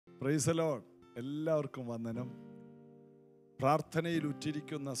Praise the Lord. എല്ലാവർക്കും വന്ദനം. പ്രാർത്ഥനയിൽ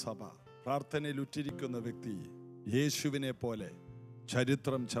ഉറ്റിരിക്കുന്ന സഭ, പ്രാർത്ഥനയിൽ ഉറ്റിരിക്കുന്ന വ്യക്തി യേശുവിനെ പോലെ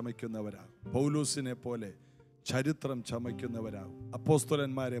ചരിത്രം ചമയ്ക്കുന്നവരാകും. പൗലോസിനെ പോലെ ചരിത്രം ചമയ്ക്കുന്നവരാകും.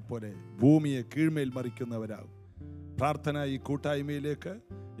 അപ്പോസ്തലന്മാരെ പോലെ ഭൂമിയെ കീഴ്മേൽ മറിക്കുന്നവരാകും. പ്രാർത്ഥന ഈ കൂട്ടായ്മയിലേക്ക്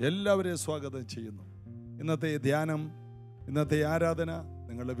എല്ലാവരെയും സ്വാഗതം ചെയ്യുന്നു. ഇന്നത്തെ ധ്യാനം, ഇന്നത്തെ ആരാധന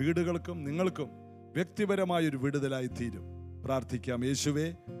നിങ്ങളുടെ വീടുകൾക്കും നിങ്ങൾക്കും വ്യക്തിപരമായൊരു വിടുതലായി തീരും. പ്രാർത്ഥിക്കാം. യേശുവേ,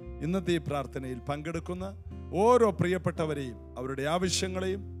 ഇന്നത്തെ ഈ പ്രാർത്ഥനയിൽ പങ്കെടുക്കുന്ന ഓരോ പ്രിയപ്പെട്ടവരെയും അവരുടെ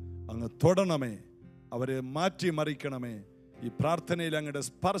ആവശ്യങ്ങളെയും അങ്ങ് തൊടണമേ, അവരെ മാറ്റിമറിക്കണമേ. ഈ പ്രാർത്ഥനയിൽ അങ്ങയുടെ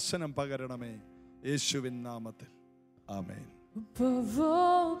സ്പർശനം പകരണമേ, യേശുവിൻ നാമത്തിൽ. ആമേൻ. Above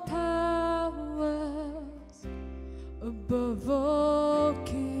all powers, above all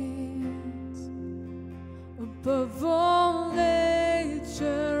kings, above all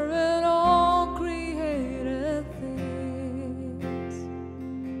nature and all created things,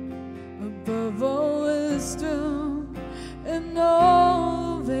 above all wisdom and all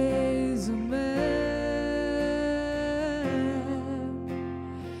the ways of man,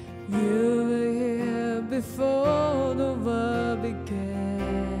 you were here before the world began.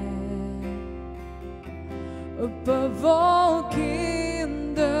 Above all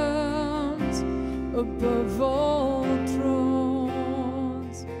kingdoms, above all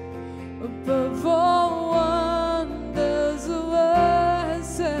thrones, above all wonders the world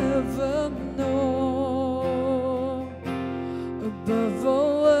has ever known, above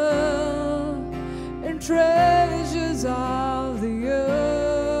all wealth and treasures of the earth,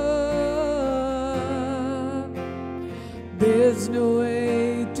 there's no way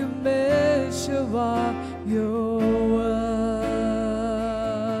to measure what your worth.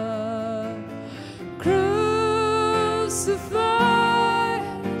 Crucified,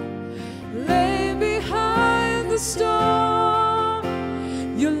 lay behind the storm,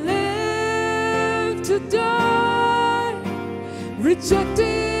 you live to die,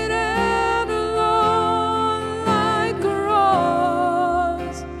 rejected and alone like a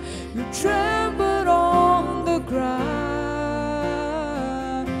rose, you trembled on the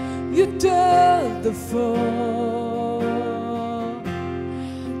ground, you dared the fall.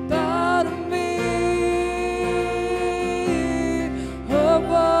 Thought of me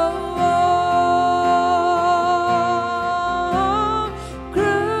above all,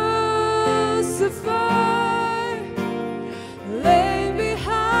 crucified, lay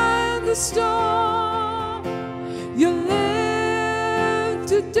behind the storm, you live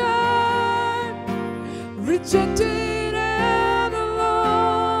to die, rejected and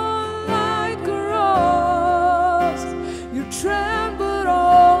alone like a rose, you trembled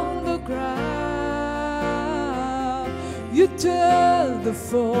on the ground, you dared the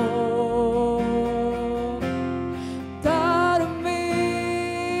fall. Thought of me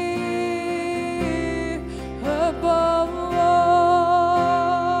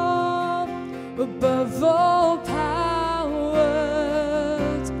above all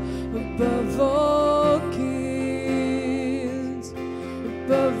powers, above all kings,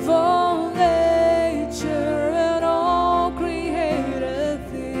 above all nature and all created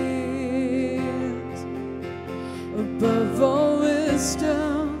things, above all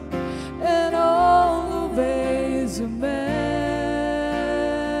wisdom and all the ways of man,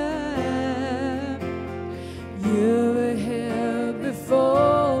 you were here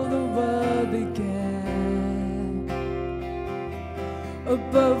before the world began.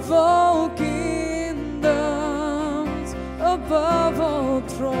 Above all kingdoms, above all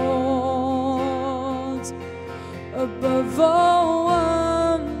thrones, above all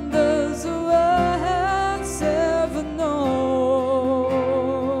wonders the world has ever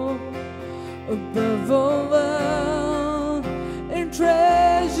known, above all wealth and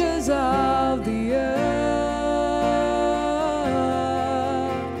treasures of the earth,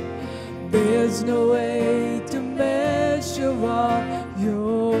 there's no way to measure what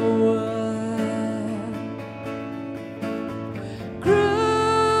your worth.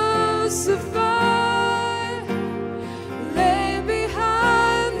 Crucified, lay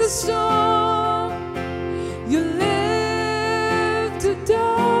behind the storm, you live to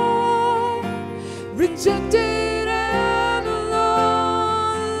die, rejected and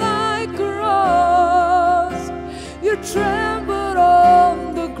alone like a rose, you trembled on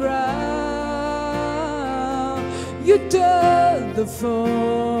the ground, you dared the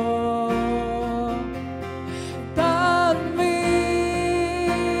fall. Thought of me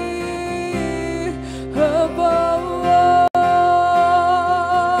above all,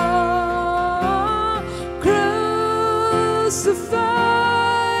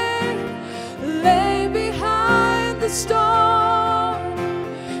 crucified, lay behind the storm,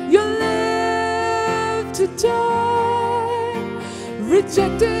 you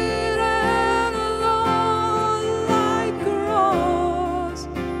rejected and alone like a rose,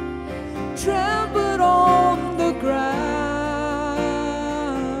 trampled on the ground.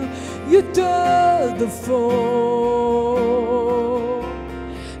 You dared the fall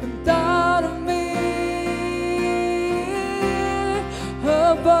and thought of me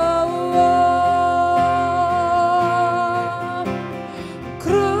above all.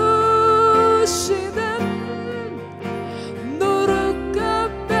 ക്രൂശിതൻ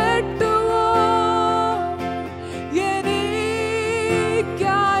നുറുക്കപ്പെട്ടുവോ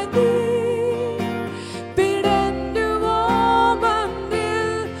എനിക്കായി നീ പിടഞ്ഞുവോ മണ്ണിൽ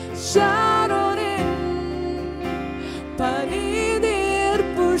ശാരോനിൻ പനിനീർ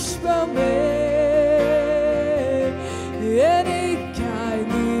പുഷ്പമേ എനിക്കായി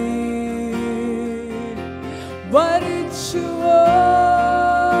നീ വരിച്ചുവോ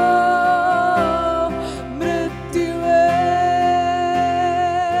മൃത്യുവേ.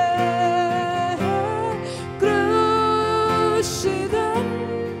 ക്രൂശിതൻ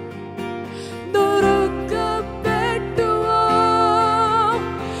നുറുക്കപ്പെട്ടുവോ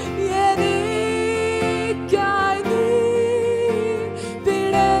എനിക്കായി നീ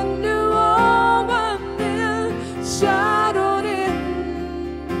പിടഞ്ഞുവോ മണ്ണിൽ ശാരോനിൻ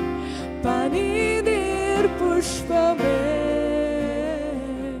പനിനീർ പുഷ്പമേ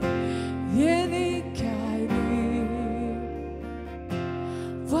എനിക്കായി നീ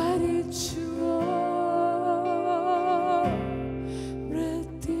വരിച്ചുവോ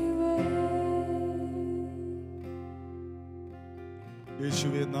മൃത്യുവേ.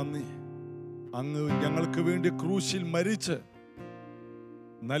 യേശുവേ നന്ദി. അങ്ങ് ഞങ്ങൾക്ക് വേണ്ടി ക്രൂശിൽ മരിച്ച്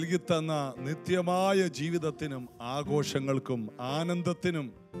നൽകിത്തന്ന നിത്യമായ ജീവിതത്തിനും ആഘോഷങ്ങൾക്കും ആനന്ദത്തിനും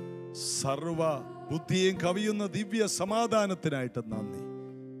സർവ ബുദ്ധിയും കവിയുന്ന ദിവ്യ സമാധാനത്തിനായിട്ട് നന്ദി.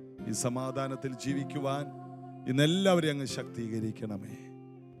 ഈ സമാധാനത്തിൽ ജീവിക്കുവാൻ ഇന്നെല്ലാവരെയും അങ്ങ് ശക്തീകരിക്കണമേ,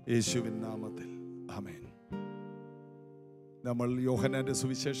 യേശുവിൻ നാമത്തിൽ ആമേൻ. നമ്മൾ യോഹന്നാന്റെ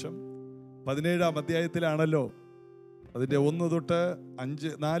സുവിശേഷം 17-ാം അധ്യായത്തിലാണല്ലോ. അതിൻ്റെ 1 തൊട്ട്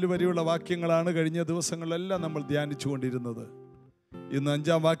 4 വരെയുള്ള വാക്യങ്ങളാണ് കഴിഞ്ഞ ദിവസങ്ങളിലെല്ലാം നമ്മൾ ധ്യാനിച്ചുകൊണ്ടിരുന്നത്. ഇന്ന്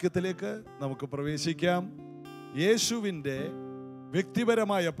 5-ാം വാക്യത്തിലേക്ക് നമുക്ക് പ്രവേശിക്കാം. യേശുവിൻ്റെ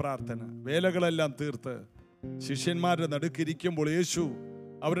വ്യക്തിപരമായ പ്രാർത്ഥന. വേലകളെല്ലാം തീർത്ത് ശിഷ്യന്മാരുടെ നടുക്കിരിക്കുമ്പോൾ യേശു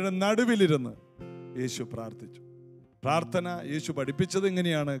അവരുടെ നടുവിലിരുന്ന് യേശു പ്രാർത്ഥിച്ചു. പ്രാർത്ഥന യേശു പഠിപ്പിച്ചത്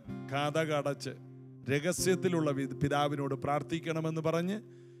ഇങ്ങനെയാണ്: കാതകടച്ച് രഹസ്യത്തിലുള്ള പിതാവിനോട് പ്രാർത്ഥിക്കണമെന്ന് പറഞ്ഞ്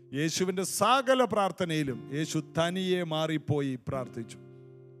യേശുവിൻ്റെ സകല പ്രാർത്ഥനയിലും യേശു തനിയെ മാറിപ്പോയി പ്രാർത്ഥിച്ചു.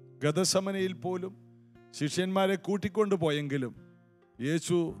 ഗദസമനയിൽ പോലും ശിഷ്യന്മാരെ കൂട്ടിക്കൊണ്ടുപോയെങ്കിലും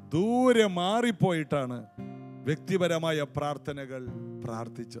യേശു ദൂരെ മാറിപ്പോയിട്ടാണ് വ്യക്തിപരമായ പ്രാർത്ഥനകൾ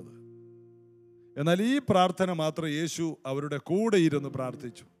പ്രാർത്ഥിച്ചത്. എന്നാൽ ഈ പ്രാർത്ഥന മാത്രം യേശു അവരുടെ കൂടെ ഇരുന്ന്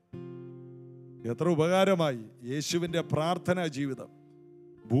പ്രാർത്ഥിച്ചു. എത്ര ഉപകാരമായി യേശുവിൻ്റെ പ്രാർത്ഥനാ ജീവിതം!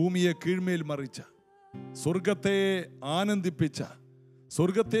 ഭൂമിയെ കീഴ്മേൽ മറിച്ച, സ്വർഗത്തെ ആനന്ദിപ്പിച്ച,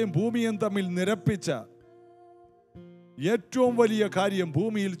 സ്വർഗത്തെയും ഭൂമിയും തമ്മിൽ നിരപ്പിച്ച, ഏറ്റവും വലിയ കാര്യം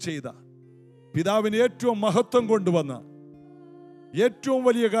ഭൂമിയിൽ ചെയ്ത, പിതാവിന് ഏറ്റവും മഹത്വം കൊണ്ടുവന്ന, ഏറ്റവും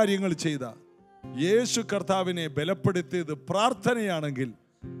വലിയ കാര്യങ്ങൾ ചെയ്ത യേശു കർത്താവിനെ ബലപ്പെടുത്തിയത് പ്രാർത്ഥനയാണെങ്കിൽ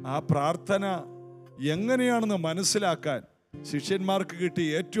ആ പ്രാർത്ഥന എങ്ങനെയാണെന്ന് മനസ്സിലാക്കാൻ ശിഷ്യന്മാർക്ക് കിട്ടിയ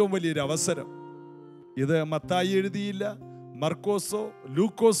ഏറ്റവും വലിയൊരു അവസരം. ഇത് മത്തായി എഴുതിയില്ല, മർക്കോസോ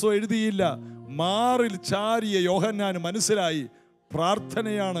ലൂക്കോസോ എഴുതിയില്ല. മാറിൽ ചാരിയ യോഹന്നാന് മനസ്സിലായി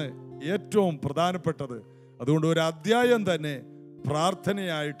പ്രാർത്ഥനയാണ് ഏറ്റവും പ്രധാനപ്പെട്ടത്. അതുകൊണ്ട് ഒരു അധ്യായം തന്നെ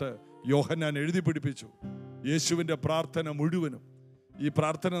പ്രാർത്ഥനയായിട്ട് യോഹന്നാൻ എഴുതി പിടിപ്പിച്ചു. യേശുവിൻ്റെ പ്രാർത്ഥന മുഴുവനും. ഈ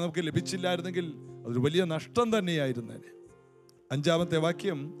പ്രാർത്ഥന നമുക്ക് ലഭിച്ചില്ലായിരുന്നെങ്കിൽ അതൊരു വലിയ നഷ്ടം തന്നെയായിരുന്നേനെ. 5-ാമത്തെ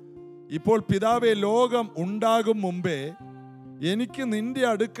വാക്യം: ഇപ്പോൾ പിതാവേ, ലോകം ഉണ്ടാകും മുമ്പേ എനിക്ക് നിന്റെ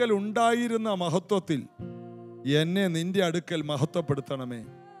അടുക്കൽ ഉണ്ടായിരുന്ന മഹത്വത്തിൽ എന്നെ നിന്റെ അടുക്കൽ മഹത്വപ്പെടുത്തണമേ.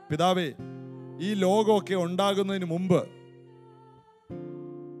 പിതാവേ, ഈ ലോകമൊക്കെ ഉണ്ടാകുന്നതിന് മുമ്പ്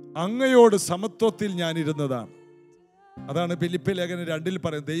അങ്ങയോട് സമത്വത്തിൽ ഞാനിരുന്നതാണ്. അതാണ് ഫിലിപ്പി ലേഖനം 2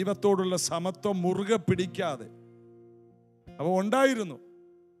 പറയുന്നത്. ദൈവത്തോടുള്ള സമത്വം മുറുകെ പിടിക്കാതെ, അപ്പോൾ ഉണ്ടായിരുന്നു,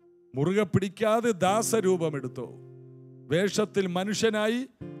 മുറുകെ പിടിക്കാതെ ദാസരൂപമെടുത്തു. വേഷത്തിൽ മനുഷ്യനായി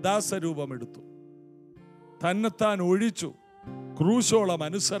ദാസരൂപമെടുത്തു. തന്നെത്താൻ ഒഴിച്ചു, ക്രൂശോളം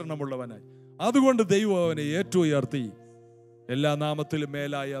അനുസരണമുള്ളവനായി. അതുകൊണ്ട് ദൈവം അവനെ ഏറ്റവും ഉയർത്തി, എല്ലാ നാമത്തിലും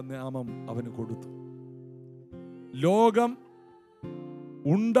മേലായ നാമം അവന് കൊടുത്തു. ലോകം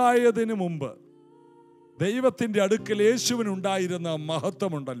ഉണ്ടായതിനു മുമ്പ് ദൈവത്തിൻ്റെ അടുക്കൽ യേശുവിനുണ്ടായിരുന്ന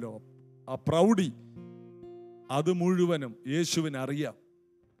മഹത്വമുണ്ടല്ലോ, ആ പ്രൗഢി, അത് മുഴുവനും യേശുവിന് അറിയാം.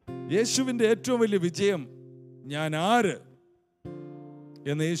 യേശുവിൻ്റെ ഏറ്റവും വലിയ വിജയം ഞാൻ ആര്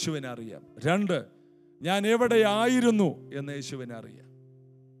എന്ന് യേശുവിന് അറിയാം. 2, ഞാൻ എവിടെയായിരുന്നു എന്ന് യേശുവിന് അറിയാം.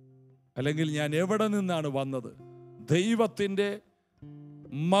 അല്ലെങ്കിൽ ഞാൻ എവിടെ നിന്നാണ് വന്നത്. ദൈവത്തിൻ്റെ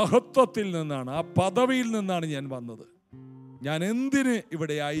മഹത്വത്തിൽ നിന്നാണ്, ആ പദവിയിൽ നിന്നാണ് ഞാൻ വന്നത്. ഞാൻ എന്തിന്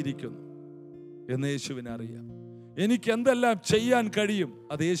ഇവിടെ ആയിരിക്കുന്നു എന്ന് യേശുവിനെ അറിയാം. എനിക്ക് എന്തെല്ലാം ചെയ്യാൻ കഴിയും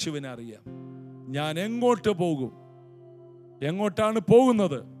അത് യേശുവിനെ അറിയാം. ഞാൻ എങ്ങോട്ട് പോകും, എങ്ങോട്ടാണ്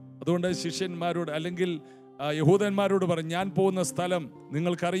പോകുന്നത്. അതുകൊണ്ട് ശിഷ്യന്മാരോട് അല്ലെങ്കിൽ യഹൂദന്മാരോട് പറഞ്ഞു, ഞാൻ പോകുന്ന സ്ഥലം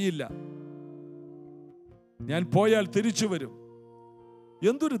നിങ്ങൾക്കറിയില്ല, ഞാൻ പോയാൽ തിരിച്ചു വരും.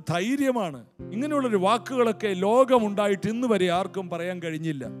 എന്തൊരു ധൈര്യമാണ്! ഇങ്ങനെയുള്ളൊരു വാക്കുകളൊക്കെ ലോകമുണ്ടായിട്ട് ഇന്ന് വരെ ആർക്കും പറയാൻ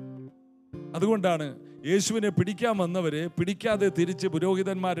കഴിഞ്ഞില്ല. അതുകൊണ്ടാണ് യേശുവിനെ പിടിക്കാൻ വന്നവരെ പിടിക്കാതെ തിരിച്ച്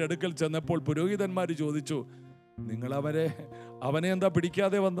പുരോഹിതന്മാരുടെ അടുക്കൽ ചെന്നപ്പോൾ പുരോഹിതന്മാർ ചോദിച്ചു, നിങ്ങൾ അവനെ എന്താ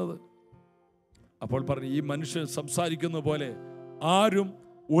പിടിക്കാതെ വന്നത്? അപ്പോൾ പറഞ്ഞു, ഈ മനുഷ്യൻ സംസാരിക്കുന്ന പോലെ ആരും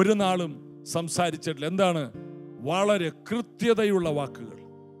ഒരു നാളും സംസാരിച്ചിട്ടില്ല. എന്താണ്? വളരെ കൃത്യതയുള്ള വാക്കുകൾ.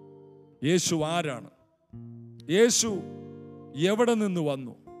 യേശു ആരാണ്? യേശു എവിടെ നിന്ന്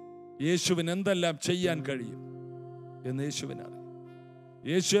വന്നു? യേശുവിന് എന്തെല്ലാം ചെയ്യാൻ കഴിയും എന്ന് യേശുവിനറിയാം.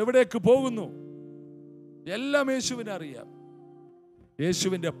 യേശു എവിടേക്ക് പോകുന്നു എല്ലാം യേശുവിനറിയാം.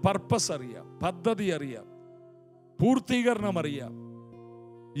 യേശുവിൻ്റെ പർപ്പസ് അറിയാം, പദ്ധതി അറിയാം, പൂർത്തീകരണം അറിയാം,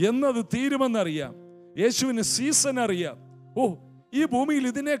 എന്നത് തീരുമെന്നറിയാം. യേശുവിന് സീസൺ അറിയാം. ഓ, ഈ ഭൂമിയിൽ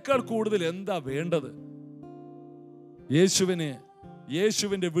ഇതിനേക്കാൾ കൂടുതൽ എന്താ വേണ്ടത്?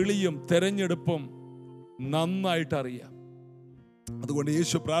 യേശുവിൻ്റെ വിളിയും തെരഞ്ഞെടുപ്പും നന്നായിട്ട് അറിയാം. അതുകൊണ്ട്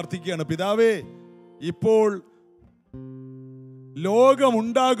യേശു പ്രാർത്ഥിക്കുകയാണ്, പിതാവേ, ഇപ്പോൾ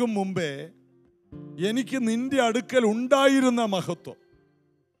ലോകമുണ്ടാകും മുമ്പേ എനിക്ക് നിന്റെ അടുക്കൽ ഉണ്ടായിരുന്ന മഹത്വം.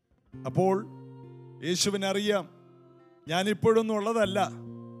 അപ്പോൾ യേശുവിനറിയാം, ഞാനിപ്പോഴൊന്നും ഉള്ളതല്ല.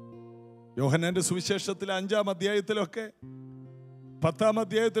 യോഹന്നാന്റെ സുവിശേഷത്തിൽ 5-ാം അധ്യായത്തിലൊക്കെ 10-ാം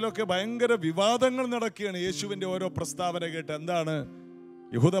അധ്യായത്തിലൊക്കെ ഭയങ്കര വിവാദങ്ങൾ നടക്കുകയാണ് യേശുവിൻ്റെ ഓരോ പ്രസ്താവന കേട്ട്. എന്താണ്?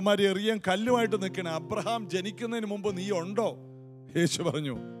 യഹൂദന്മാരെ എറിയാൻ കല്ലുമായിട്ട് നിൽക്കണം. അബ്രഹാം ജനിക്കുന്നതിന് മുമ്പ് നീ ഉണ്ടോ? യേശു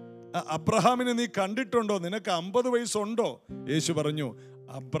പറഞ്ഞു, അബ്രഹാമിനെ നീ കണ്ടിട്ടുണ്ടോ? നിനക്ക് 50 വയസ്സുണ്ടോ? യേശു പറഞ്ഞു,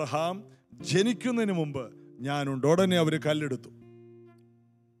 അബ്രഹാം ജനിക്കുന്നതിന് മുമ്പ് ഞാനുണ്ട്. ഉടനെ അവര് കല്ലെടുത്തു.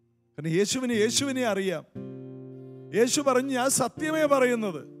 കാരണം യേശുവിനെ അറിയാം. യേശു പറഞ്ഞു, ഞാൻ സത്യമേ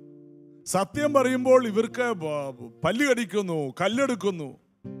പറയുന്നത്. സത്യം പറയുമ്പോൾ ഇവർക്ക് പല്ല് കടിക്കുന്നു, കല്ലെടുക്കുന്നു.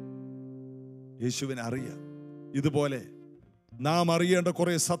 യേശുവിനെ അറിയാം. ഇതുപോലെ നാം അറിയേണ്ട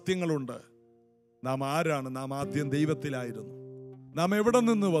കുറെ സത്യങ്ങളുണ്ട്. നാം ആരാണ്? നാം ആദ്യം ദൈവത്തിലായിരുന്നു. നാം എവിടെ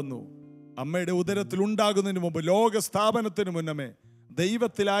നിന്ന് വന്നു? അമ്മയുടെ ഉദരത്തിൽ ഉണ്ടാകുന്നതിന് മുമ്പ്, ലോക സ്ഥാപനത്തിന് മുന്നമേ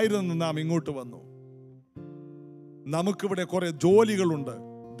ദൈവത്തിലായിരുന്നു നാം ഇങ്ങോട്ട് വന്നു. നമുക്കിവിടെ കുറെ ജോലികളുണ്ട്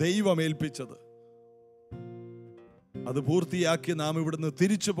ദൈവം ഏൽപ്പിച്ചത്. അത് പൂർത്തിയാക്കി നാം ഇവിടുന്ന്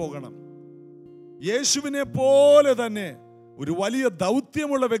തിരിച്ചു പോകണം. യേശുവിനെ പോലെ തന്നെ ഒരു വലിയ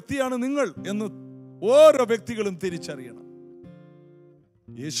ദൗത്യമുള്ള വ്യക്തിയാണ് നിങ്ങൾ എന്ന് ഓരോ വ്യക്തികളും തിരിച്ചറിയണം.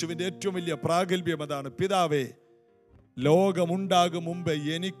 യേശുവിന്റെ ഏറ്റവും വലിയ പ്രാഗൽഭ്യം അതാണ്. പിതാവേ, ലോകമുണ്ടാകും മുമ്പേ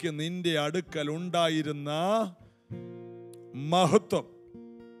എനിക്ക് നിന്റെ അടുക്കൽ ഉണ്ടായിരുന്ന മഹത്വം,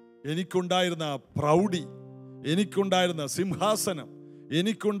 എനിക്കുണ്ടായിരുന്ന പ്രൗഢി, എനിക്കുണ്ടായിരുന്ന സിംഹാസനം,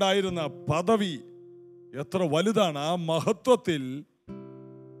 എനിക്കുണ്ടായിരുന്ന പദവി എത്ര വലുതാണ്! ആ മഹത്വത്തിൽ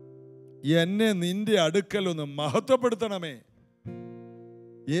എന്നെ നിന്റെ അടുക്കൽ ഒന്ന് മഹത്വപ്പെടുത്തണമേ.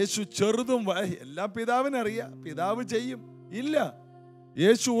 യേശു ചെറുതും എല്ലാം പിതാവിനറിയാം. പിതാവ് ചെയ്യും. ഇല്ല,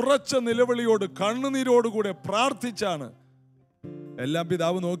 യേശു ഉറച്ച നിലവിളിയോട് കണ്ണുനീരോടുകൂടെ പ്രാർത്ഥിച്ചാണ്. എല്ലാം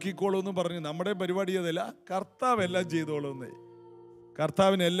പിതാവ് നോക്കിക്കോളൂന്ന് പറഞ്ഞ് നമ്മുടെ പരിപാടി അതല്ല, കർത്താവ് എല്ലാം ചെയ്തോളൂന്നേ.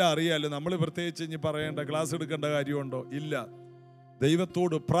 കർത്താവിന് എല്ലാം അറിയാലോ. നമ്മൾ പ്രത്യേകിച്ച് ഇനി പറയേണ്ട, ക്ലാസ് എടുക്കേണ്ട കാര്യമുണ്ടോ? ഇല്ല.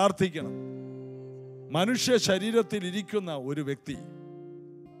 ദൈവത്തോട് പ്രാർത്ഥിക്കണം. മനുഷ്യ ശരീരത്തിൽ ഇരിക്കുന്ന ഒരു വ്യക്തി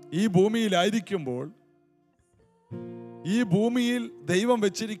ഈ ഭൂമിയിലായിരിക്കുമ്പോൾ, ഈ ഭൂമിയിൽ ദൈവം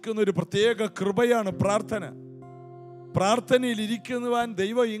വെച്ചിരിക്കുന്ന ഒരു പ്രത്യേക കൃപയാണ് പ്രാർത്ഥന. പ്രാർത്ഥനയിൽ ഇരിക്കുവാൻ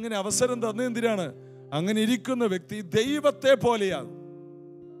ദൈവം ഇങ്ങനെ അവസരം തന്നെന്തിനാണ്? അങ്ങനെ ഇരിക്കുന്ന വ്യക്തി ദൈവത്തെ പോലെയാകും.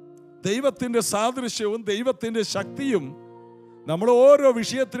 ദൈവത്തിന്റെ സാദൃശ്യവും ദൈവത്തിന്റെ ശക്തിയും നമ്മൾ ഓരോ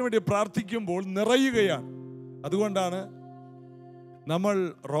വിഷയത്തിനു വേണ്ടി പ്രാർത്ഥിക്കുമ്പോൾ നിറയുകയാണ്. അതുകൊണ്ടാണ് നമ്മൾ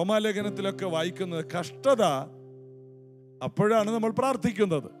റോമാലേഖനത്തിലൊക്കെ വായിക്കുന്നത്, കഷ്ടത അപ്പോഴാണ് നമ്മൾ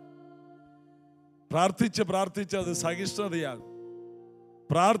പ്രാർത്ഥിക്കുന്നത്. പ്രാർത്ഥിച്ച് അത് സഹിഷ്ണുതയാകും.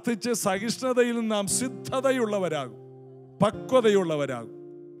 പ്രാർത്ഥിച്ച് സഹിഷ്ണുതയിൽ നാം സിദ്ധതയുള്ളവരാകും, പക്വതയുള്ളവരാകും.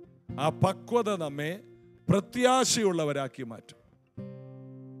 ആ പക്വത നമ്മെ പ്രത്യാശയുള്ളവരാക്കി മാറ്റും.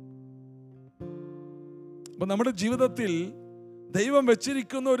 അപ്പൊ നമ്മുടെ ജീവിതത്തിൽ ദൈവം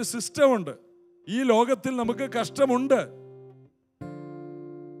വെച്ചിരിക്കുന്ന ഒരു സിസ്റ്റമുണ്ട്. ഈ ലോകത്തിൽ നമുക്ക് കഷ്ടമുണ്ട്.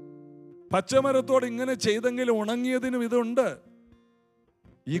 പച്ചമരത്തോട് ഇങ്ങനെ ചെയ്തെങ്കിലും ഉണങ്ങിയതിനും ഇതുണ്ട്.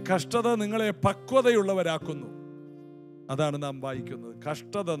 ഈ കഷ്ടത നിങ്ങളെ പക്വതയുള്ളവരാക്കുന്നു. അതാണ് നാം വായിക്കുന്നത്.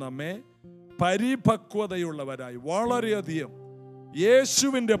 കഷ്ടത നമ്മെ പരിപക്വതയുള്ളവരായി, വളരെയധികം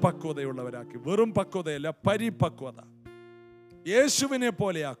യേശുവിന്റെ പക്വതയുള്ളവരാക്കി. വെറും പക്വതയല്ല, പരിപക്വത. യേശുവിനെ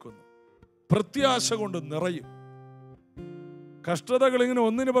പോലെയാക്കുന്നു. പ്രത്യാശ കൊണ്ട് നിറയും. കഷ്ടതകൾ ഇങ്ങനെ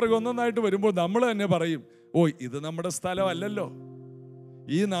ഒന്നിന് പിറകെ ഒന്നൊന്നായിട്ട് വരുമ്പോൾ നമ്മൾ തന്നെ പറയും, ഓ ഇത് നമ്മുടെ സ്ഥലമല്ലല്ലോ,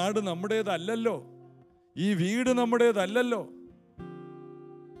 ഈ നാട് നമ്മുടേതല്ലല്ലോ, ഈ വീട് നമ്മുടേതല്ലല്ലോ,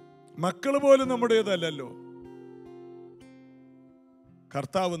 മക്കൾ പോലും നമ്മുടേതല്ലല്ലോ.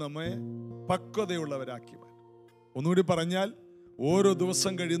 കർത്താവ് നമ്മെ പക്വതയുള്ളവരാക്കി മാറ്റും. ഒന്നുകൂടി പറഞ്ഞാൽ, ഓരോ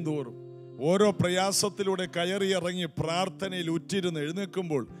ദിവസം കഴിയുന്തോറും ഓരോ പ്രയാസത്തിലൂടെ കയറിയിറങ്ങി പ്രാർത്ഥനയിൽ ഉറ്റിരുന്ന്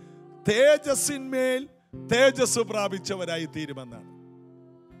എഴുന്നേൽക്കുമ്പോൾ തേജസ്സിന്മേൽ തേജസ് പ്രാപിച്ചവരായി തീരുമെന്നാണ്.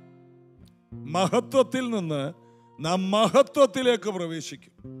 മഹത്വത്തിൽ നിന്ന് നാം മഹത്വത്തിലേക്ക്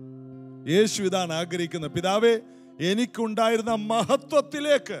പ്രവേശിക്കും. യേശു ഇതാണ് ആഗ്രഹിക്കുന്നത്. പിതാവേ, എനിക്കുണ്ടായിരുന്ന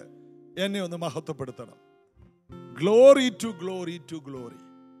മഹത്വത്തിലേക്ക് എന്നെ ഒന്ന് മഹത്വപ്പെടുത്തണം. Glory to glory to glory.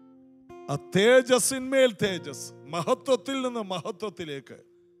 ആ തേജസ്സിന്മേൽ തേജസ്, മഹത്വത്തിൽ നിന്ന് മഹത്വത്തിലേക്ക്.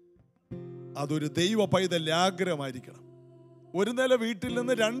 അതൊരു ദൈവ പൈതലിന്റെ ആഗ്രഹമായിരിക്കണം. ഒരു നില വീട്ടിൽ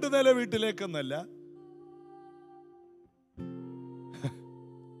നിന്ന് 2 നില വീട്ടിലേക്കെന്നല്ല,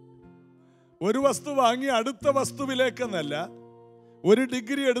 ഒരു വസ്തു വാങ്ങി അടുത്ത വസ്തുവിലേക്കെന്നല്ല, ഒരു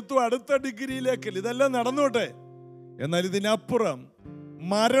ഡിഗ്രി എടുത്തു അടുത്ത ഡിഗ്രിയിലേക്ക്. ഇതെല്ലാം നടന്നോട്ടെ. എന്നാൽ ഇതിനപ്പുറം,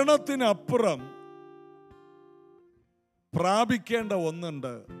 മരണത്തിനപ്പുറം പ്രാപിക്കേണ്ട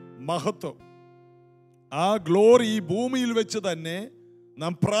ഒന്നുണ്ട്, മഹത്വം. ആ ഗ്ലോറി ഈ ഭൂമിയിൽ വെച്ച് തന്നെ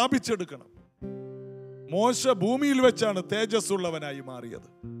നാം പ്രാപിച്ചെടുക്കണം. മോശ ഭൂമിയിൽ വെച്ചാണ് തേജസ്സുള്ളവനായി മാറിയത്.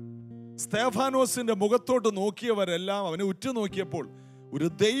 സ്തേഫാനോസിന്റെ മുഖത്തോട്ട് നോക്കിയവരെല്ലാം അവനെ ഉറ്റുനോക്കിയപ്പോൾ ഒരു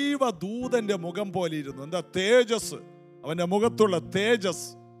ദൈവദൂതന്റെ മുഖം പോലെ ഇരുന്നു. എന്താ? തേജസ്. അവന്റെ മുഖത്തുള്ള തേജസ്.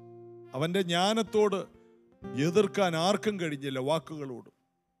 അവന്റെ ജ്ഞാനത്തോട് എതിർക്കാൻ ആർക്കും കഴിഞ്ഞില്ല, വാക്കുകളോട്.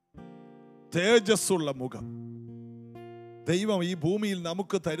 തേജസ്സുള്ള മുഖം ദൈവം ഈ ഭൂമിയിൽ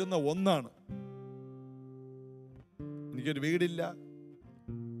നമുക്ക് തരുന്ന ഒന്നാണ്. എനിക്കൊരു വീടില്ല,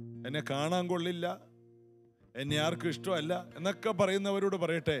 എന്നെ കാണാൻ കൊള്ളില്ല, എന്നെ ആർക്കും ഇഷ്ടമല്ല എന്നൊക്കെ പറയുന്നവരോട്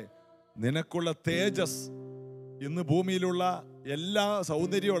പറയട്ടെ, നിനക്കുള്ള തേജസ് ഇന്ന് ഭൂമിയിലുള്ള എല്ലാ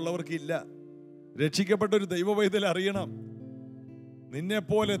സൗന്ദര്യവും ഉള്ളവർക്കില്ല. രക്ഷിക്കപ്പെട്ട ഒരു ദൈവവൈദ്യൽ അറിയണം, നിന്നെ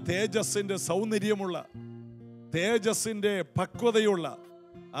പോലെ തേജസ്സിന്റെ സൗന്ദര്യമുള്ള, തേജസ്സിന്റെ പക്വതയുള്ള,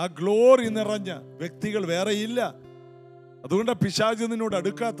 ആ ഗ്ലോറി നിറഞ്ഞ വ്യക്തികൾ വേറെയില്ല. അതുകൊണ്ടാണ് പിശാച് നിന്നോട്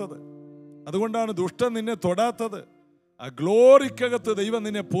അടുക്കാത്തത്. അതുകൊണ്ടാണ് ദുഷ്ടൻ നിന്നെ തൊടാത്തത്. ആ ഗ്ലോറിക്കകത്ത് ദൈവം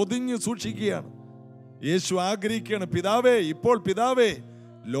നിന്നെ പൊതിഞ്ഞ് സൂക്ഷിക്കുകയാണ്. യേശു ആഗ്രഹിക്കുകയാണ്, പിതാവേ, ഇപ്പോൾ പിതാവേ,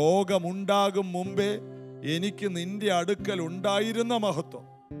 ലോകമുണ്ടാകും മുമ്പേ എനിക്ക് നിന്റെ അടുക്കൽ ഉണ്ടായിരുന്ന മഹത്വം,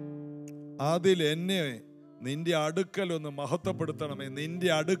 അതിൽ എന്നെ നിന്റെ അടുക്കൽ ഒന്ന് മഹത്വപ്പെടുത്തണമേ. നിന്റെ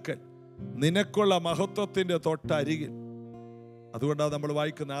അടുക്കൽ, നിനക്കുള്ള മഹത്വത്തിന്റെ തൊട്ടരികിൽ. അതുകൊണ്ടാണ് നമ്മൾ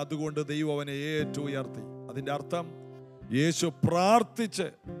വായിക്കുന്നത്, അതുകൊണ്ട് ദൈവം അവനെ ഏറ്റവും ഉയർത്തി. അതിന്റെ അർത്ഥം യേശു പ്രാർത്ഥിച്ച്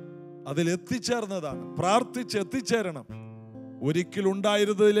അതിൽ എത്തിച്ചേർന്നതാണ്. പ്രാർത്ഥിച്ച് എത്തിച്ചേരണം.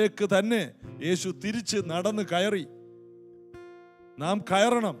 ഒരിക്കലുണ്ടായിരുന്നതിലേക്ക് തന്നെ യേശു തിരിച്ച് നടന്ന് കയറി. നാം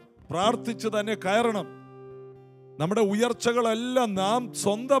കയറണം, പ്രാർത്ഥിച്ച് തന്നെ കയറണം. നമ്മുടെ ഉയർച്ചകളെല്ലാം നാം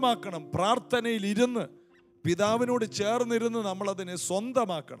സ്വന്തമാക്കണം. പ്രാർത്ഥനയിൽ ഇരുന്ന്, പിതാവിനോട് ചേർന്നിരുന്ന് നമ്മളതിനെ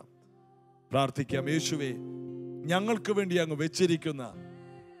സ്വന്തമാക്കണം. പ്രാർത്ഥിക്കാം, യേശുവേ, ഞങ്ങൾക്ക് വേണ്ടി അങ്ങ് വെച്ചിരിക്കുന്ന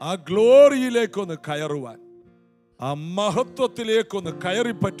ആ ഗ്ലോറിയിലേക്കൊന്ന് കയറുവാൻ, ആ മഹത്വത്തിലേക്കൊന്ന്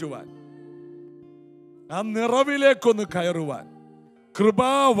കയറിപ്പറ്റുവാൻ, ആ നിറവിലേക്കൊന്ന് കയറുവാൻ,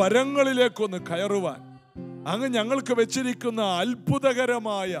 കൃപാവരങ്ങളിലേക്കൊന്ന് കയറുവാൻ, അങ്ങ് ഞങ്ങൾക്ക് വെച്ചിരിക്കുന്ന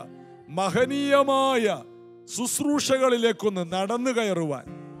അത്ഭുതകരമായ മഹനീയമായ ശുശ്രൂഷകളിലേക്കൊന്ന് നടന്നു കയറുവാൻ,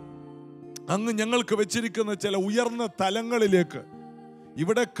 അങ്ങ് ഞങ്ങൾക്ക് വെച്ചിരിക്കുന്ന ചില ഉയർന്ന തലങ്ങളിലേക്ക്,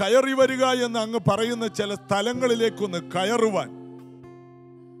 ഇവിടെ കയറി വരിക എന്ന് അങ്ങ് പറയുന്ന ചില സ്ഥലങ്ങളിലേക്കൊന്ന് കയറുവാൻ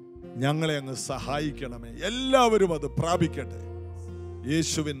ഞങ്ങളെ അങ്ങ് സഹായിക്കണമേ. എല്ലാവരും അത് പ്രാപിക്കട്ടെ,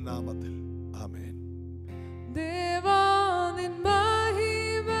 യേശുവിൻ നാമത്തിൽ. ആമേൻ. ദേവാനിൻ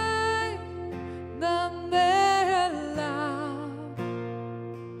മഹിമൈ നമ്മെല്ലാം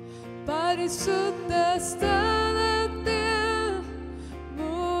പരിശുദ്ധ സ്ഥലത്തിൽ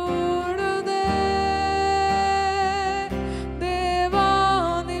മൂടുന്നേ.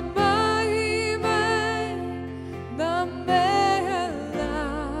 ദേവാനിൻ മഹിമൈ നമ്മെല്ലാം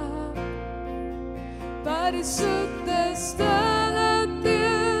പരിശുദ്ധ സ്ഥലത്തിൽ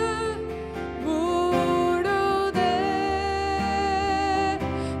മൂടുന്നേ.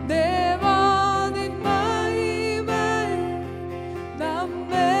 ദേവാനിൻ മഹിമൈ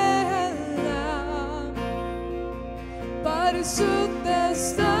നമ്മെല്ലാം പരിശുദ്ധ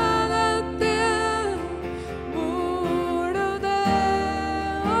സ്ഥലത്തിൽ മൂടുന്നേ.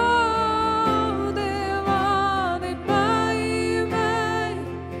 ഓ ദേവാനിൻ മഹിമൈ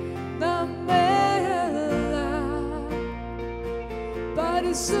നമ്മെല്ലാം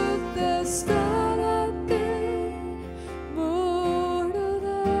പരിശുദ്ധ സ്ഥലത്തിൽ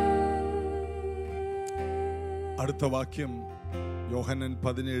മൂടുന്നേ. അടുത്ത വാക്യം യോഹന്നാൻ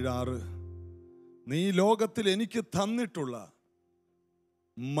 17:6. നീ ലോകത്തിൽ എനിക്ക് തന്നിട്ടുള്ള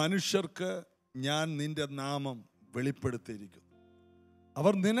മനുഷ്യർക്ക് ഞാൻ നിന്റെ നാമം വെളിപ്പെടുത്തിയിരിക്കുന്നു.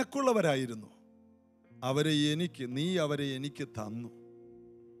 അവർ നിനക്കുള്ളവരായിരുന്നു, നീ അവരെ എനിക്ക് തന്നു.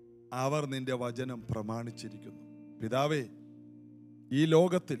 അവർ നിന്റെ വചനം പ്രമാണിച്ചിരിക്കുന്നു. പിതാവേ, ഈ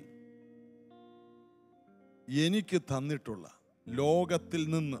ലോകത്തിൽ എനിക്ക് തന്നിട്ടുള്ള ലോകത്തിൽ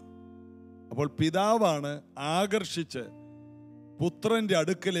നിന്ന്, അപ്പോൾ പിതാവാണ് ആകർഷിച്ച് പുത്രന്റെ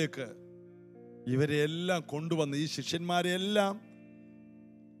അടുക്കലേക്ക് ഇവരെല്ലാം കൊണ്ടുവന്ന്, ഈ ശിഷ്യന്മാരെല്ലാം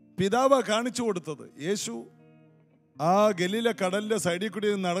പിതാവ് കാണിച്ചു കൊടുത്തത്. യേശു ആ ഗലീല കടലിന്റെ സൈഡിൽ കൂടി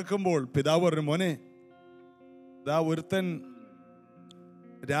നടക്കുമ്പോൾ പിതാവ് പറഞ്ഞു, മോനെ, ദാ ഒരുത്തൻ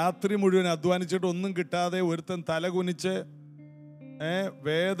രാത്രി മുഴുവൻ അധ്വാനിച്ചിട്ട് ഒന്നും കിട്ടാതെ ഒരുത്തൻ തല കുനിച്ച്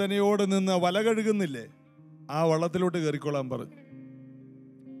വേദനയോടെ നിന്ന് വല കഴുകുന്നില്ലേ, ആ വള്ളത്തിലോട്ട് കയറിക്കൊള്ളാൻ പറഞ്ഞു.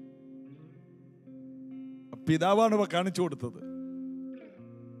 പിതാവാണ് ഇവ കാണിച്ചു കൊടുത്തത്.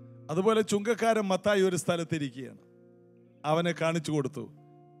 അതുപോലെ ചുങ്കക്കാരൻ മത്തായി ഒരു സ്ഥലത്തിരിക്കുകയാണ്, അവനെ കാണിച്ചു കൊടുത്തു.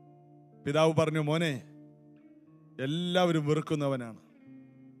 പിതാവ് പറഞ്ഞു, മോനെ, എല്ലാവരും വെറുക്കുന്നവനാണ്,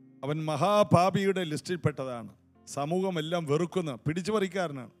 അവൻ മഹാപാപിയുടെ ലിസ്റ്റിൽപ്പെട്ടതാണ്, സമൂഹം എല്ലാം വെറുക്കുന്ന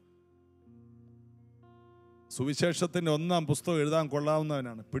പിടിച്ചുപറിക്കാരനാണ്, സുവിശേഷത്തിന്റെ 1-ാം പുസ്തകം എഴുതാൻ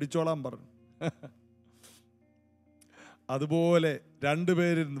കൊള്ളാവുന്നവനാണ്, പിടിച്ചോളാൻ പറഞ്ഞു. അതുപോലെ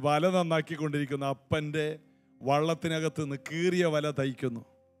രണ്ടുപേരും വല നന്നാക്കിക്കൊണ്ടിരിക്കുന്നു. അപ്പന്റെ വള്ളത്തിനകത്ത് നിന്ന് കീറിയ വല തയ്ക്കുന്നു.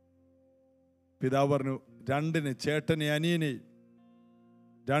 പിതാവ് പറഞ്ഞു, രണ്ടിനെ, ചേട്ടനെ അനിയനെയും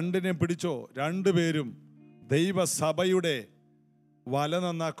രണ്ടിനെയും പിടിച്ചോ, രണ്ടുപേരും ദൈവസഭയുടെ വല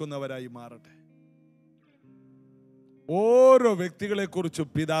നന്നാക്കുന്നവരായി മാറട്ടെ. ഓരോ വ്യക്തികളെ കുറിച്ച്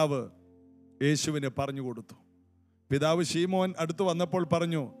പിതാവ് യേശുവിനെ പറഞ്ഞു കൊടുത്തു. പിതാവ് ശീമോൻ അടുത്ത് വന്നപ്പോൾ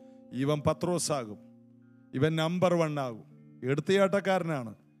പറഞ്ഞു, ഇവൻ പത്രോസാകും, ഇവൻ നമ്പർ 1 ആകും,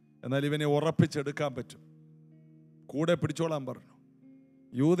 എടുത്തിയാട്ടക്കാരനാണ്, എന്നാൽ ഇവനെ ഉറപ്പിച്ചെടുക്കാൻ പറ്റും, കൂടെ പിടിച്ചോളാൻ പറഞ്ഞു.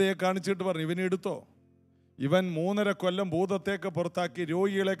 യൂദയെ കാണിച്ചിട്ട് പറഞ്ഞു, ഇവനെ എടുത്തോ, ഇവൻ 3.5 കൊല്ലം ഭൂതത്തേക്ക് പുറത്താക്കി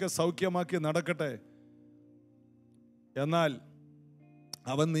രോഗികളെയൊക്കെ സൗഖ്യമാക്കി നടക്കട്ടെ, എന്നാൽ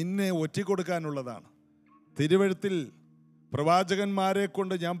അവൻ നിന്നെ ഒറ്റിക്കൊടുക്കാനുള്ളതാണ്. തിരുവെഴുത്തിൽ പ്രവാചകന്മാരെ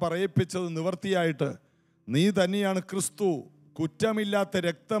കൊണ്ട് ഞാൻ പറയിപ്പിച്ചത് നിവർത്തിയായിട്ട് നീ തന്നെയാണ് ക്രിസ്തു, കുറ്റമില്ലാത്ത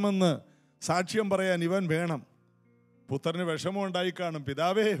രക്തമെന്ന് സാക്ഷ്യം പറയാൻ ഇവൻ വേണം. പുത്രന് വിഷമം ഉണ്ടായി കാണും,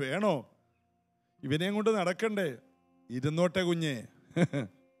 പിതാവേ വേണോ, ഇവനെയും കൊണ്ട് നടക്കണ്ടേ, ഇരുന്നോട്ടെ കുഞ്ഞേ.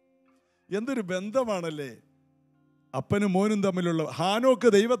 എന്തൊരു ബന്ധമാണല്ലേ അപ്പനും മോനും തമ്മിലുള്ള. ഹാനോക്ക്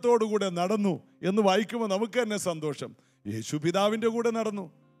ദൈവത്തോടു കൂടെ നടന്നു എന്ന് വായിക്കുമ്പോൾ നമുക്ക് തന്നെ സന്തോഷം. യേശു പിതാവിൻ്റെ കൂടെ നടന്നു.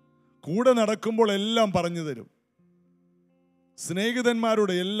 കൂടെ നടക്കുമ്പോൾ എല്ലാം പറഞ്ഞു തരും,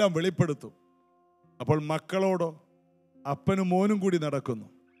 സ്നേഹിതന്മാരോട് എല്ലാം വെളിപ്പെടുത്തും. അപ്പോൾ മക്കളോടോ അപ്പനും മോനും കൂടി നടക്കുന്നു.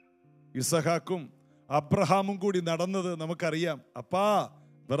 ഇസഹാക്കും അബ്രഹാമും കൂടി നടന്നത് നമുക്കറിയാം. അപ്പാ,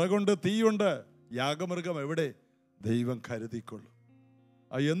 വിറകൊണ്ട് തീയുണ്ട്, യാഗമൃഗം എവിടെ, ദൈവം കരുതിക്കൊള്ളും.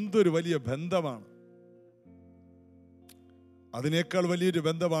 എന്തൊരു വലിയ ബന്ധമാണ്. അതിനേക്കാൾ വലിയൊരു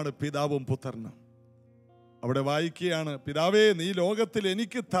ബന്ധമാണ് പിതാവും പുത്രനും. അവിടെ വായിക്കുകയാണ്, പിതാവേ, നീ ലോകത്തിൽ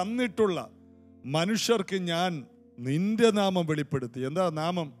എനിക്ക് തന്നിട്ടുള്ള മനുഷ്യർക്ക് ഞാൻ നിന്റെ നാമം വെളിപ്പെടുത്തി. എന്താ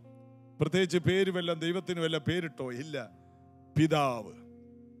നാമം? പ്രത്യേകിച്ച് പേര് വല്ല ദൈവത്തിന് വല്ല പേരിട്ടോ? ഇല്ല, പിതാവ്,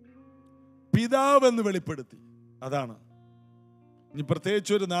 പിതാവ് എന്ന് വെളിപ്പെടുത്തി. അതാണ്. ഇനി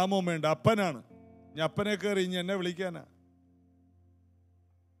പ്രത്യേകിച്ച് ഒരു നാമവും വേണ്ട, അപ്പനാണ്. ഞാൻ അപ്പനെ കയറി ഇനി എന്നെ വിളിക്കാനാ?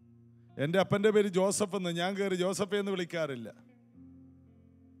 എൻ്റെ അപ്പൻ്റെ പേര് ജോസഫ് എന്ന്, ഞാൻ കയറി ജോസഫേ എന്ന് വിളിക്കാറില്ല.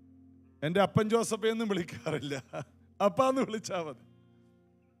 എൻ്റെ അപ്പൻ ജോസഫേ എന്നും വിളിക്കാറില്ല, അപ്പാന്ന് വിളിച്ചാൽ മതി.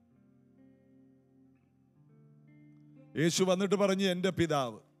 യേശു വന്നിട്ട് പറഞ്ഞു, എൻ്റെ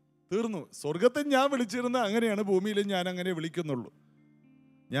പിതാവ്. തീർന്നു. സ്വർഗത്തിൽ ഞാൻ വിളിച്ചിരുന്ന അങ്ങനെയാണ്, ഭൂമിയിലും ഞാൻ അങ്ങനെ വിളിക്കുന്നുള്ളൂ.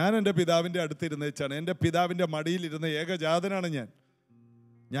 ഞാൻ എൻ്റെ പിതാവിൻ്റെ അടുത്തിരുന്നേച്ചാണ്, എൻ്റെ പിതാവിൻ്റെ മടിയിലിരുന്ന ഏകജാതനാണ് ഞാൻ.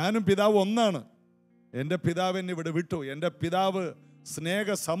 ഞാനും പിതാവ് ഒന്നാണ്. എൻ്റെ പിതാവ് എന്നെ ഇവിടെ വിട്ടു. എൻ്റെ പിതാവ്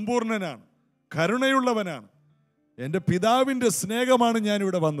സ്നേഹസമ്പൂർണനാണ്, കരുണയുള്ളവനാണ്. എൻ്റെ പിതാവിൻ്റെ സ്നേഹമാണ്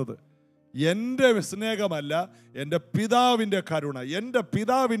ഞാനിവിടെ വന്നത്. എൻ്റെ സ്നേഹമല്ല, എൻ്റെ പിതാവിൻ്റെ കരുണ, എൻ്റെ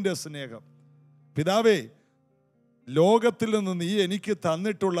പിതാവിൻ്റെ സ്നേഹം. പിതാവേ, ലോകത്തിൽ നിന്ന് നീ എനിക്ക്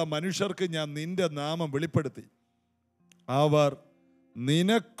തന്നിട്ടുള്ള മനുഷ്യർക്ക് ഞാൻ നിന്റെ നാമം വെളിപ്പെടുത്തി. അവർ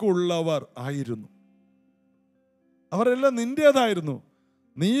നിനക്കുള്ളവർ ആയിരുന്നു, അവരെല്ലാം നിന്റേതായിരുന്നു.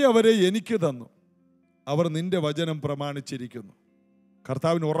 നീ അവരെ എനിക്ക് തന്നു, അവർ നിന്റെ വചനം പ്രമാണിച്ചിരിക്കുന്നു.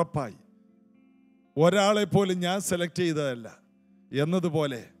 കർത്താവിന് ഉറപ്പായി. ഒരാളെ പോലും ഞാൻ സെലക്ട് ചെയ്തതല്ല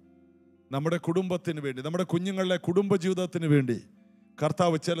എന്നതുപോലെ നമ്മുടെ കുടുംബത്തിന് വേണ്ടി, നമ്മുടെ കുഞ്ഞുങ്ങളുടെ കുടുംബജീവിതത്തിന് വേണ്ടി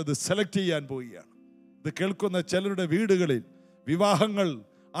കർത്താവ് ചിലത് സെലക്ട് ചെയ്യാൻ പോവുകയാണ്. ഇത് കേൾക്കുന്ന ചിലരുടെ വീടുകളിൽ വിവാഹങ്ങൾ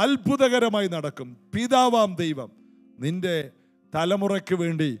അത്ഭുതകരമായി നടക്കും. പിതാവാം ദൈവം നിന്റെ തലമുറയ്ക്ക്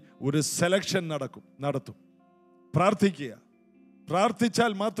വേണ്ടി ഒരു സെലക്ഷൻ നടത്തും. പ്രാർത്ഥിക്കുക.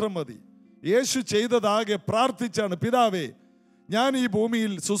 പ്രാർത്ഥിച്ചാൽ മാത്രം മതി. യേശു ചെയ്തതാകെ പ്രാർത്ഥിച്ചാണ്. പിതാവേ, ഞാൻ ഈ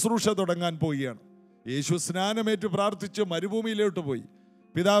ഭൂമിയിൽ ശുശ്രൂഷ തുടങ്ങാൻ പോവുകയാണ്. യേശു സ്നാനമേറ്റ് പ്രാർത്ഥിച്ച് മരുഭൂമിയിലോട്ട് പോയി.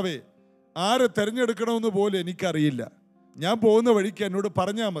 പിതാവേ, ആരെ തിരഞ്ഞെടുക്കണമെന്ന് പോലും എനിക്കറിയില്ല. ഞാൻ പോകുന്ന വഴിക്ക് എന്നോട്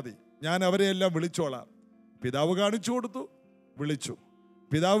പറഞ്ഞാൽ മതി, ഞാൻ അവരെയെല്ലാം വിളിച്ചോളാം. പിതാവ് കാണിച്ചു കൊടുത്തു, വിളിച്ചു.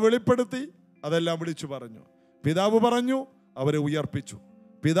 പിതാവ് വെളിപ്പെടുത്തി, അതെല്ലാം വിളിച്ചു പറഞ്ഞു. പിതാവ് പറഞ്ഞു, അവരെ ഉയർപ്പിച്ചു.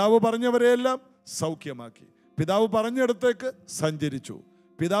 പിതാവ് പറഞ്ഞവരെയെല്ലാം സൗഖ്യമാക്കി. പിതാവ് പറഞ്ഞിടത്തേക്ക് സഞ്ചരിച്ചു.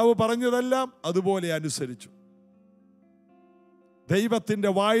 പിതാവ് പറഞ്ഞതെല്ലാം അതുപോലെ അനുസരിച്ചു. ദൈവത്തിൻ്റെ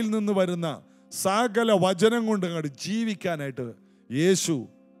വായിൽ നിന്ന് വരുന്ന സകല വചനം കൊണ്ട് അങ്ങോട്ട് ജീവിക്കാനായിട്ട് യേശു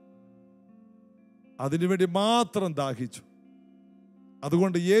അതിനുവേണ്ടി മാത്രം ദാഹിച്ചു.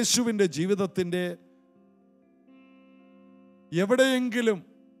 അതുകൊണ്ട് യേശുവിൻ്റെ ജീവിതത്തിൻ്റെ എവിടെയെങ്കിലും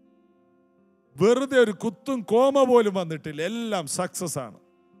വെറുതെ ഒരു കുത്തും കോമ പോലും വന്നിട്ടില്ല. എല്ലാം സക്സസ് ആണ്.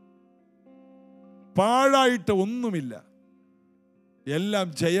 പാഴായിട്ട് ഒന്നുമില്ല. എല്ലാം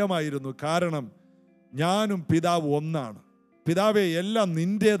ജയമായിരുന്നു. കാരണം ഞാനും പിതാവ് ഒന്നാണ്. പിതാവേ, എല്ലാം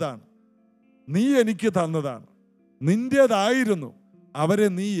നിന്റേതാണ്, നീ എനിക്ക് തന്നതാണ്. നിന്റേതായിരുന്നു, അവരെ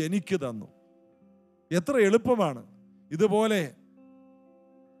നീ എനിക്ക് തന്നു. എത്ര എളുപ്പമാണ്. ഇതുപോലെ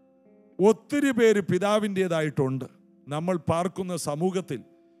ഒത്തിരി പേര് പിതാവിൻ്റെതായിട്ടുണ്ട് നമ്മൾ പാർക്കുന്ന സമൂഹത്തിൽ.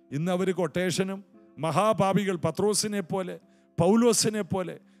 ഇന്ന് അവർ കൊട്ടേഷനും മഹാപാപികൾ പത്രോസിനെ പോലെ, പൗലോസിനെ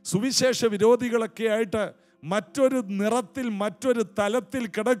പോലെ, സുവിശേഷ വിരോധികളൊക്കെ ആയിട്ട് മറ്റൊരു നിറത്തിൽ, മറ്റൊരു തലത്തിൽ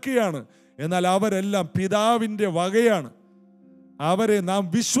കിടക്കുകയാണ്. എന്നാൽ അവരെല്ലാം പിതാവിൻ്റെ വകയാണ്. അവരെ നാം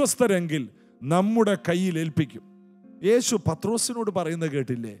വിശ്വസ്തരെങ്കിൽ നമ്മുടെ കയ്യിൽ ഏൽപ്പിക്കും. യേശു പത്രോസിനോട് പറയുന്നത്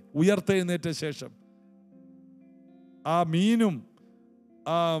കേട്ടില്ലേ? ഉയർത്തെഴുന്നേറ്റ ശേഷം ആ മീനും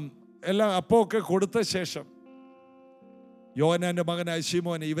എല്ലാം അപ്പമൊക്കെ കൊടുത്ത ശേഷം, യോഹന്നാന്റെ മകനായ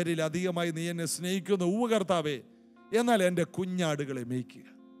ശിമോനെ, ഇവരിൽ അധികമായി നീ എന്നെ സ്നേഹിക്കുന്നു. ഉവ്വ് കർത്താവേ, എന്നാൽ എൻ്റെ കുഞ്ഞാടുകളെ മേയ്ക്കുക.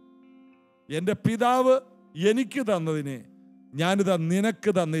 എൻ്റെ പിതാവ് എനിക്ക് തന്നതിനെ ഞാനിതാ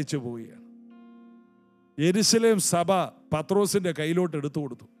നിനക്ക് തന്നേച്ചു പോവുകയാണ്. യെരുശലേം സഭ പത്രോസിന്റെ കയ്യിലോട്ട് എടുത്തു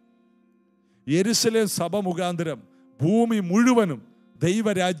കൊടുത്തു. യെരുശലേം സഭ മുഖാന്തരം ഭൂമി മുഴുവനും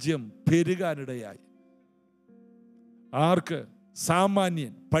ദൈവരാജ്യം പെരുകാനിടയായി. ആർക്ക്?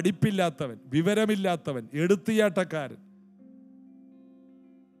 സാമാന്യൻ, പഠിപ്പില്ലാത്തവൻ, വിവരമില്ലാത്തവൻ, എടുത്തിയാട്ടക്കാരൻ.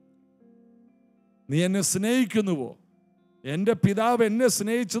 നീ എന്നെ സ്നേഹിക്കുന്നുവോ? എൻ്റെ പിതാവ് എന്നെ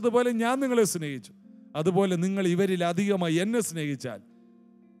സ്നേഹിച്ചതുപോലെ ഞാൻ നിങ്ങളെ സ്നേഹിച്ചു. അതുപോലെ നിങ്ങൾ ഇവരിൽ അധികമായി എന്നെ സ്നേഹിച്ചാൽ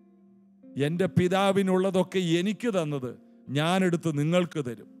എൻ്റെ പിതാവിനുള്ളതൊക്കെ എനിക്ക് തന്നത് ഞാനെടുത്ത് നിങ്ങൾക്ക്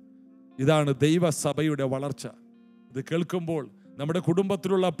തരും. ഇതാണ് ദൈവസഭയുടെ വളർച്ച. ഇത് കേൾക്കുമ്പോൾ നമ്മുടെ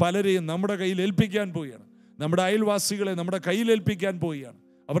കുടുംബത്തിലുള്ള പലരെയും നമ്മുടെ കയ്യിൽ ഏൽപ്പിക്കാൻ പോവുകയാണ്. നമ്മുടെ അയൽവാസികളെ നമ്മുടെ കയ്യിൽ ഏൽപ്പിക്കാൻ പോവുകയാണ്.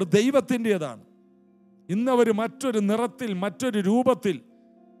 അവർ ദൈവത്തിൻ്റെതാണ്. ഇന്നവർ മറ്റൊരു നിറത്തിൽ, മറ്റൊരു രൂപത്തിൽ,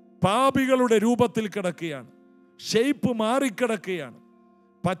 പാപികളുടെ രൂപത്തിൽ കിടക്കുകയാണ്. ഷേപ്പ് മാറിക്കിടക്കുകയാണ്.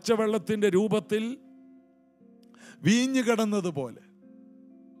 പച്ചവെള്ളത്തിൻ്റെ രൂപത്തിൽ വീഞ്ഞു കിടന്നതുപോലെ,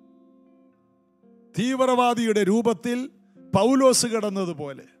 തീവ്രവാദിയുടെ രൂപത്തിൽ പൗലോസ്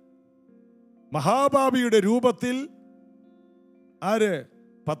കിടന്നതുപോലെ, മഹാപാപിയുടെ രൂപത്തിൽ ആര്?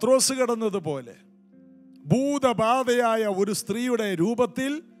 പത്രോസ് കിടന്നതുപോലെ, ഭൂതബാധയായ ഒരു സ്ത്രീയുടെ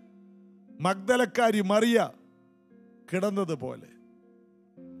രൂപത്തിൽ മഗ്ദലക്കാരി മറിയ കിടന്നതുപോലെ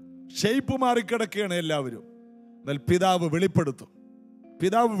ഷേപ്പ് മാറിക്കിടക്കുകയാണ് എല്ലാവരും. എന്നാൽ പിതാവ് വെളിപ്പെടുത്തും.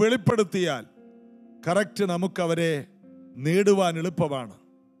 പിതാവ് വെളിപ്പെടുത്തിയാൽ കറക്റ്റ് നമുക്കവരെ നേടുവാൻ എളുപ്പമാണ്.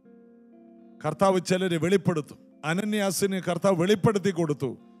 കർത്താവ് ചിലരെ വെളിപ്പെടുത്തും. അനന്യാസിന് കർത്താവ് വെളിപ്പെടുത്തി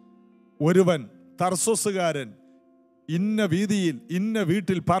കൊടുത്തു. ഒരുവൻ തർസോസുകാരൻ ഇന്ന വീതിയിൽ ഇന്ന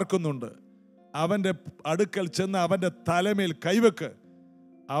വീട്ടിൽ പാർക്കുന്നുണ്ട്, അവൻ്റെ അടുക്കൽ ചെന്ന് അവൻ്റെ തലമേൽ കൈവെക്ക്,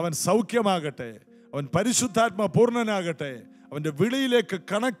 അവൻ സൗഖ്യമാകട്ടെ, അവൻ പരിശുദ്ധാത്മ പൂർണ്ണനാകട്ടെ, അവൻ്റെ വിളിയിലേക്ക്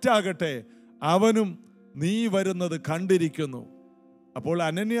കണക്റ്റ് ആകട്ടെ, അവനും നീ വരുന്നത് കണ്ടിരിക്കുന്നു. അപ്പോൾ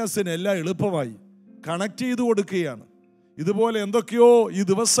അനന്യാസിന് എല്ലാം എളുപ്പമായി, കണക്ട് ചെയ്തു കൊടുക്കുകയാണ്. ഇതുപോലെ എന്തൊക്കെയോ ഈ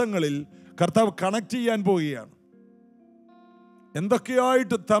ദിവസങ്ങളിൽ കർത്താവ് കണക്ട് ചെയ്യാൻ പോവുകയാണ്.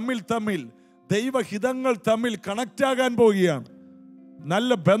 എന്തൊക്കെയായിട്ട് തമ്മിൽ ദൈവഹിതങ്ങൾ തമ്മിൽ കണക്റ്റ് ആകാൻ പോവുകയാണ്.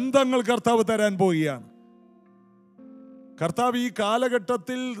 നല്ല ബന്ധങ്ങൾ കർത്താവ് തരാൻ പോവുകയാണ്. കർത്താവ് ഈ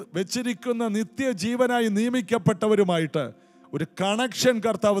കാലഘട്ടത്തിൽ വെച്ചിരിക്കുന്ന നിത്യജീവനായി നിയമിക്കപ്പെട്ടവരുമായിട്ട് ഒരു കണക്ഷൻ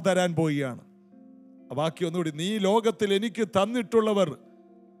കർത്താവ് തരാൻ പോവുകയാണ്. ബാക്കി ഒന്നുകൂടി, നീ ലോകത്തിൽ എനിക്ക് തന്നിട്ടുള്ളവർ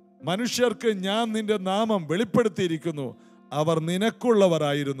മനുഷ്യർക്ക് ഞാൻ നിന്റെ നാമം വെളിപ്പെടുത്തിയിരിക്കുന്നു, അവർ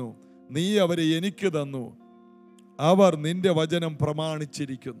നിനക്കുള്ളവരായിരുന്നു, നീ അവരെ എനിക്ക് തന്നു, അവർ നിന്റെ വചനം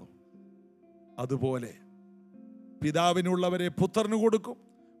പ്രമാണിച്ചിരിക്കുന്നു. അതുപോലെ പിതാവിനുള്ളവരെ പുത്രന് കൊടുക്കും,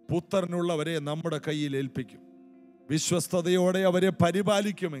 പുത്രനുള്ളവരെ നമ്മുടെ കയ്യിൽ ഏൽപ്പിക്കും. വിശ്വസ്തയോടെ അവരെ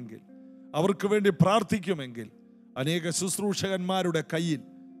പരിപാലിക്കുമെങ്കിൽ, അവർക്ക് വേണ്ടി പ്രാർത്ഥിക്കുമെങ്കിൽ, അനേക ശുശ്രൂഷകന്മാരുടെ കയ്യിൽ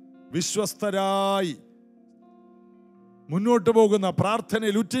വിശ്വസ്തരായി മുന്നോട്ട് പോകുന്ന,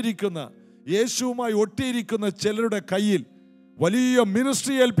 പ്രാർത്ഥനയിൽ ഉറ്റിരിക്കുന്ന, യേശുവുമായി ഒട്ടിയിരിക്കുന്ന ചിലരുടെ കയ്യിൽ വലിയ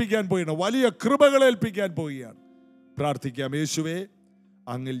മിനിസ്ട്രി ഏൽപ്പിക്കാൻ പോവുകയാണ്, വലിയ കൃപകൾ ഏൽപ്പിക്കാൻ പോവുകയാണ്. പ്രാർത്ഥിക്കാം. യേശുവേ,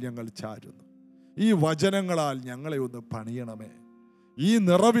 അങ്ങിൽ ഞങ്ങൾ ചാരുന്നു. ഈ വചനങ്ങളാൽ ഞങ്ങളെ ഒന്ന് പണിയണമേ. ഈ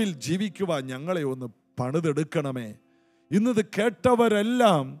നിറവിൽ ജീവിക്കുവാൻ ഞങ്ങളെ ഒന്ന് പണിതെടുക്കണമേ. ഇന്നത്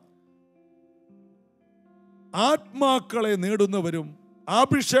കേട്ടവരെല്ലാം ആത്മാക്കളെ നേടുന്നവരും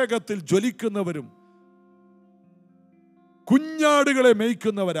അഭിഷേകത്തിൽ ജ്വലിക്കുന്നവരും കുഞ്ഞാടുകളെ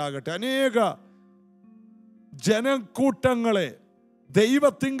മേയ്ക്കുന്നവരാകട്ടെ. അനേക ജനക്കൂട്ടങ്ങളെ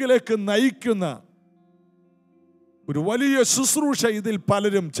ദൈവത്തിങ്കിലേക്ക് നയിക്കുന്ന ഒരു വലിയ ശുശ്രൂഷ ഇതിൽ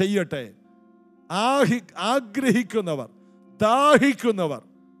പലരും ചെയ്യട്ടെ. ആഗ്രഹിക്കുന്നവർ, ദാഹിക്കുന്നവർ,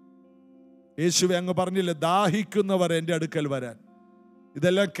 യേശുവേ അങ്ങ് പറഞ്ഞില്ലേ, ദാഹിക്കുന്നവർ എൻ്റെ അടുക്കൽ വരാൻ.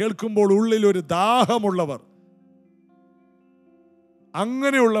 ഇതെല്ലാം കേൾക്കുമ്പോൾ ഉള്ളിൽ ഒരു ദാഹമുള്ളവർ,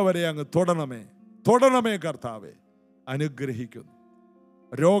 അങ്ങനെയുള്ളവരെ അങ്ങ് തൊടണമേ കർത്താവേ. അനുഗ്രഹിക്കുന്നു.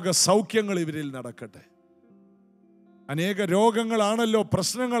 രോഗസൗഖ്യങ്ങൾ ഇവരിൽ നടക്കട്ടെ. അനേക രോഗങ്ങളാണല്ലോ,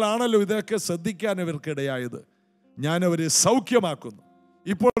 പ്രശ്നങ്ങളാണല്ലോ ഇതൊക്കെ ശ്രദ്ധിക്കാൻ ഇവർക്കിടയായത്. ഞാനവരെ സൗഖ്യമാക്കുന്നു.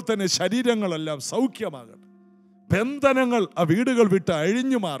 ഇപ്പോൾ തന്നെ ശരീരങ്ങളെല്ലാം സൗഖ്യമാകട്ടെ. ബന്ധനങ്ങൾ ആ വീടുകൾ വിട്ട്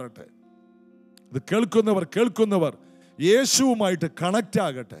അഴിഞ്ഞു മാറട്ടെ. ഇത് കേൾക്കുന്നവർ യേശുവുമായിട്ട് കണക്റ്റ്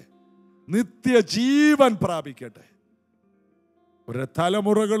ആകട്ടെ. നിത്യജീവൻ പ്രാപിക്കട്ടെ. ഒരു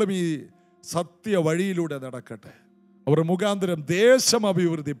തലമുറകളും ഈ സത്യ വഴിയിലൂടെ നടക്കട്ടെ. അവർ മുഖാന്തരം ദേശം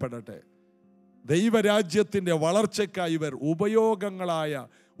അഭിവൃദ്ധിപ്പെടട്ടെ. ദൈവരാജ്യത്തിൻ്റെ വളർച്ചയ്ക്കായി ഇവർ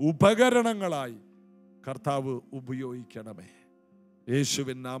ഉപകരണങ്ങളായി കർത്താവ് ഉപയോഗിക്കണമേ.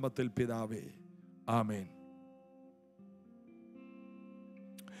 യേശുവിൻ നാമത്തിൽ പിതാവേ, ആമേൻ.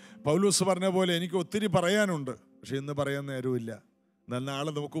 പൗലോസ് പറഞ്ഞ പോലെ എനിക്ക് ഒത്തിരി പറയാനുണ്ട്, പക്ഷെ ഇന്ന് പറയാൻ നേരമില്ല. എന്നാൽ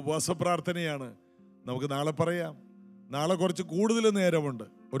നാളെ നമുക്ക് ഉപവാസ പ്രാർത്ഥനയാണ്. നമുക്ക് നാളെ പറയാം. നാളെ കുറച്ച് കൂടുതൽ നേരമുണ്ട്.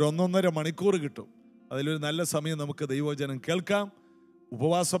 ഒരു 1.5 മണിക്കൂർ കിട്ടും. അതിലൊരു നല്ല സമയം നമുക്ക് ദൈവവചനം കേൾക്കാം.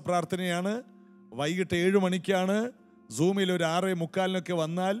 ഉപവാസ പ്രാർത്ഥനയാണ്. വൈകിട്ട് 7 മണിക്കാണ്. സൂമിൽ ഒരു 6:45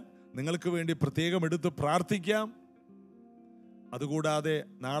 വന്നാൽ നിങ്ങൾക്ക് വേണ്ടി പ്രത്യേകം എടുത്ത് പ്രാർത്ഥിക്കാം. അതുകൂടാതെ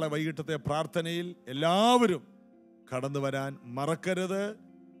നാളെ വൈകിട്ടത്തെ പ്രാർത്ഥനയിൽ എല്ലാവരും കടന്നു വരാൻ മറക്കരുത്.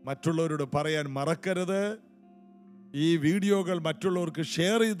 മറ്റുള്ളവരോട് പറയാൻ മറക്കരുത്. ഈ വീഡിയോകൾ മറ്റുള്ളവർക്ക്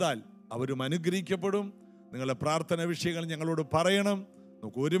ഷെയർ ചെയ്താൽ അവരും അനുഗ്രഹിക്കപ്പെടും. നിങ്ങളുടെ പ്രാർത്ഥന വിഷയങ്ങൾ ഞങ്ങളോട് പറയണം.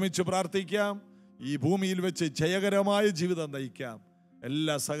 നമുക്ക് ഒരുമിച്ച് പ്രാർത്ഥിക്കാം. ഈ ഭൂമിയിൽ വെച്ച് ജയകരമായ ജീവിതം നയിക്കാം.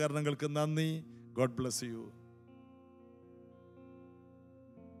 എല്ലാ സഹകരണങ്ങൾക്കും നന്ദി. God bless you.